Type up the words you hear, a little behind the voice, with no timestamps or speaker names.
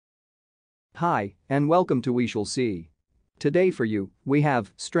Hi, and welcome to We Shall See. Today for you, we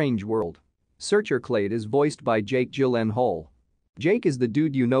have Strange World. Searcher Clade is voiced by Jake Gyllenhaal. Jake is the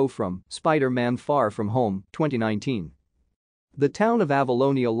dude you know from Spider-Man Far From Home, 2019. The town of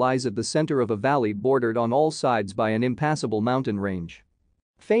Avalonia lies at the center of a valley bordered on all sides by an impassable mountain range.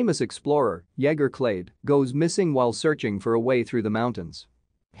 Famous explorer, Yeager Clade, goes missing while searching for a way through the mountains.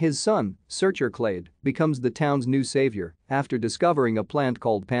 His son, Searcher Clade, becomes the town's new savior after discovering a plant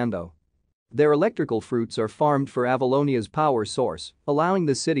called Pando. Their electrical fruits are farmed for Avalonia's power source, allowing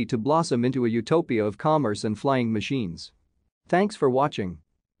the city to blossom into a utopia of commerce and flying machines. Thanks for watching.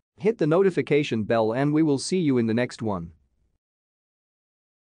 Hit the notification bell and we will see you in the next one.